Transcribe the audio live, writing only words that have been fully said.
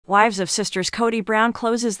Wives of Sisters. Kody Brown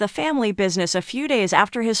closes the family business a few days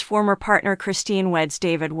after his former partner Christine weds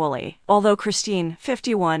David Woolley. Although Christine,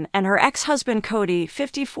 51, and her ex-husband Kody,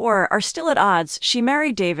 54, are still at odds, she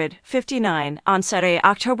married David, 59, on Saturday,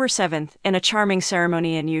 October 7th, in a charming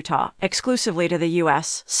ceremony in Utah. Exclusively to the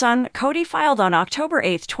U.S. Sun, Kody filed on October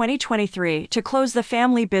 8, 2023, to close the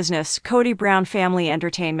family business, Kody Brown Family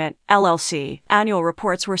Entertainment, LLC. Annual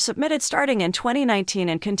reports were submitted starting in 2019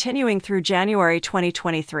 and continuing through January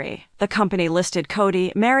 2023. The company listed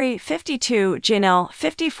Kody, Mary, 52, Janelle,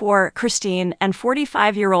 54, Christine, and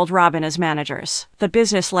 45-year-old Robin as managers. The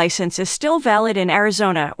business license is still valid in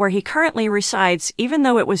Arizona, where he currently resides, even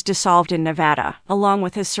though it was dissolved in Nevada. Along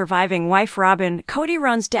with his surviving wife Robin, Kody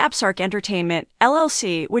runs Dabsark Entertainment,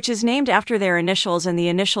 LLC, which is named after their initials and the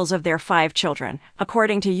initials of their 5 children.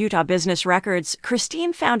 According to Utah business records,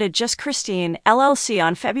 Christine founded Just Christine, LLC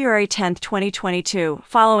on February 10, 2022,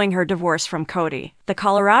 following her divorce from Kody. The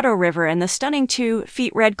Colorado River and the stunning 2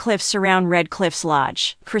 feet Red Cliffs surround Red Cliffs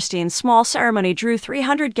Lodge. Christine's small ceremony drew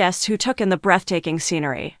 300 guests who took in the breathtaking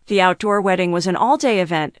scenery. The outdoor wedding was an all-day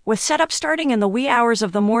event, with setup starting in the wee hours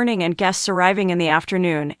of the morning and guests arriving in the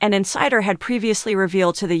afternoon, an insider had previously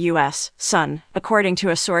revealed to the U.S. Sun. According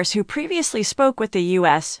to a source who previously spoke with the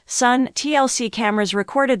U.S. Sun, TLC cameras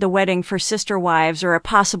recorded the wedding for Sister Wives or a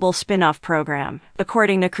possible spin-off program.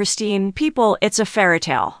 According to Christine, "People, it's a fairy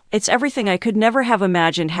tale. It's everything I could never have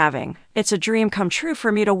imagined having. It's a dream come true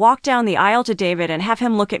for me to walk down the aisle to David and have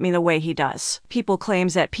him look at me the way he does." People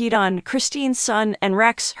claims that Pedon, Christine's son, and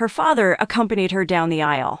Rex, her father, accompanied her down the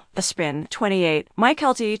aisle. The Spin, 28, Mike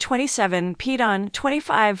Helty, 27, Pedon,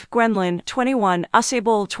 25, Gwendolyn, 21,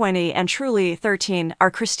 Usable, 20, and Truly, 13,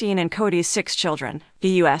 are Christine and Kody's 6 children. The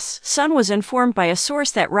U.S. Sun was informed by a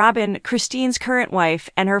source that Robin, Christine's current wife,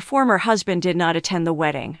 and her former husband did not attend the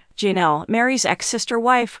wedding. Janelle, Mary's ex-sister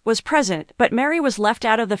wife, was present, but Mary was left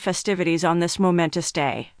out of the festivities on this momentous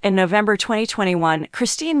day. In November 2021,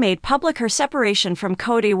 Christine made public her separation from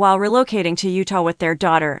Kody while relocating to Utah with their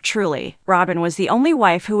daughter, Truly. Robin was the only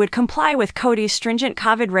wife who would comply with Kody's stringent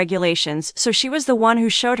COVID regulations, so she was the one who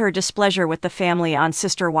showed her displeasure with the family on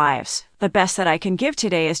Sister Wives. "The best that I can give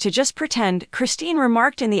today is to just pretend," Christine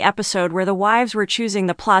remarked in the episode where the wives were choosing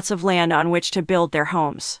the plots of land on which to build their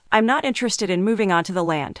homes. "I'm not interested in moving onto the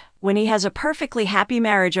land. When he has a perfectly happy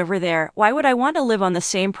marriage over there, why would I want to live on the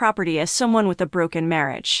same property as someone with a broken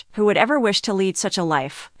marriage? Who would ever wish to lead such a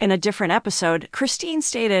life?" In a different episode, Christine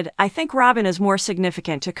stated, "I think Robin is more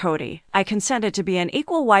significant to Kody. I consented to be an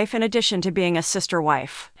equal wife in addition to being a sister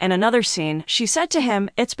wife." In another scene, she said to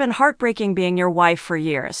him, "It's been heartbreaking being your wife for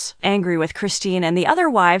years." Angry with Christine and the other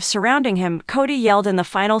wives surrounding him, Kody yelled in the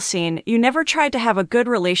final scene, "You never tried to have a good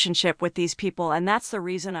relationship with these people, and that's the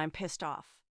reason I'm pissed off."